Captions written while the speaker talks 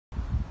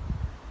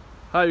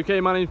Hi,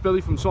 okay, my name's Billy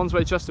from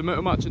Swansway Chester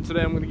Motor Match, and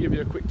today I'm going to give you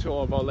a quick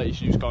tour of our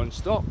latest used car in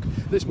stock.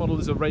 This model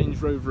is a Range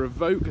Rover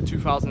Evoque, a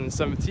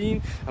 2017,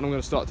 and I'm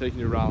going to start taking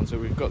you around. So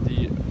we've got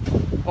the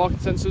parking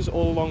sensors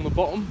all along the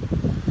bottom,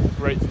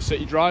 great for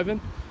city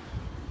driving.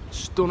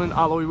 Stunning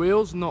alloy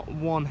wheels, not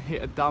one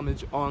hit of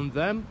damage on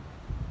them.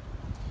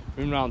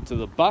 Moving round to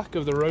the back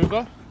of the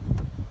Rover.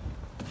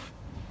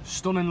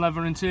 Stunning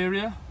leather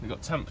interior, we've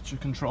got temperature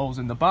controls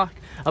in the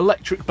back,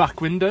 electric back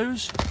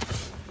windows.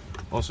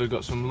 Also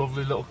got some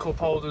lovely little cup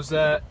holders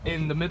there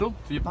in the middle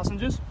for your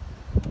passengers.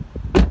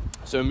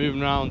 So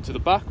moving around to the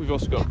back, we've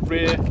also got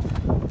rear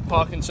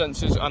parking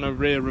sensors and a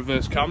rear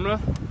reverse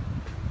camera.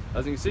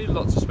 As you can see,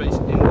 lots of space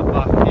in the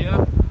back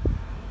here.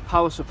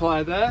 Power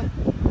supply there.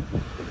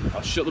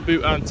 I'll shut the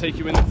boot and take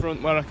you in the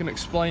front where I can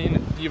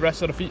explain the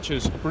rest of the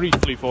features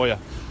briefly for you.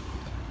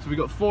 So we've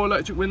got 4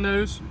 electric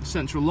windows,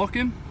 central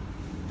locking,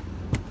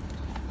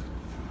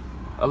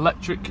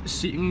 electric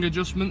seating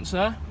adjustments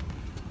there.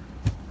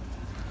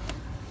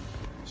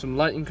 Some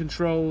lighting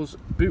controls,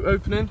 boot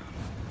opening.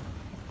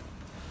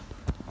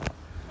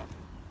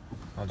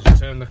 I'll just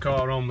turn the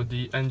car on with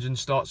the engine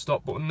start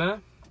stop button there.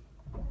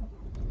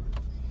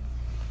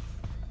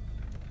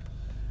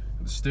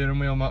 The steering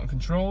wheel mounted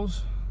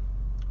controls,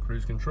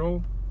 cruise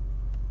control,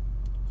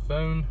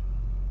 phone,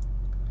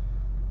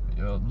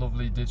 your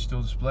lovely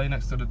digital display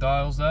next to the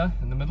dials there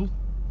in the middle.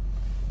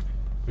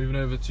 Moving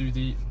over to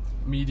the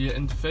media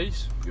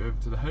interface, go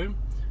over to the home.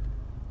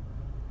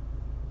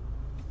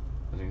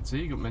 As you can see,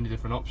 you've got many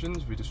different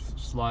options. We just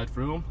slide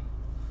through them.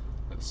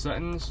 At the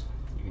settings,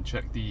 you can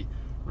check the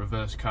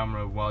reverse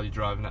camera while you're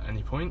driving at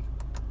any point.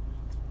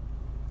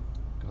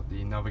 Got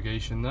the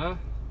navigation there.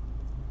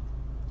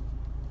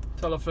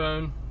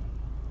 Telephone.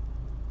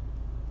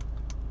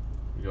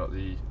 We got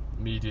the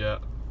media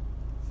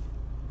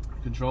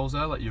controls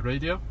there, like your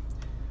radio.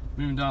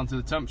 Moving down to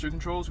the temperature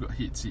controls, we've got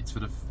heated seats for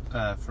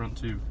the front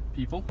 2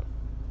 people.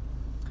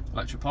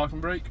 Electric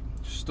parking brake,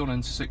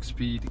 stunning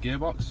 6-speed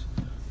gearbox.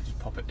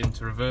 Pop it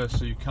into reverse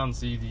so you can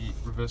see the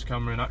reverse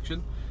camera in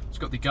action. It's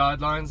got the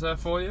guidelines there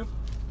for you.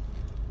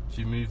 If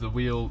you move the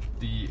wheel,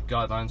 the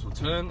guidelines will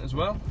turn as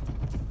well.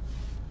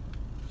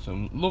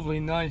 Some lovely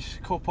nice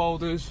cup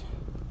holders.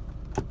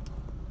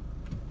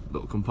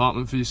 Little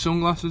compartment for your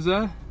sunglasses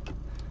there.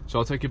 So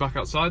I'll take you back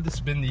outside. This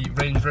has been the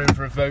Range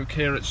Rover Evoque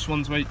here at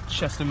Swansway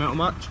Chester Motor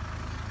Match.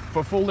 For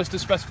a full list of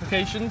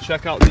specifications,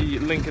 check out the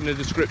link in the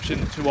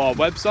description to our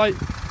website.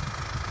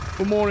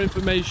 For more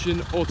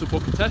information or to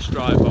book a test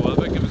drive,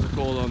 however, give us a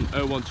call on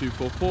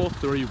 01244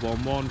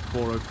 311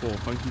 404.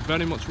 Thank you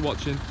very much for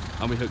watching,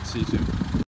 and we hope to see you soon.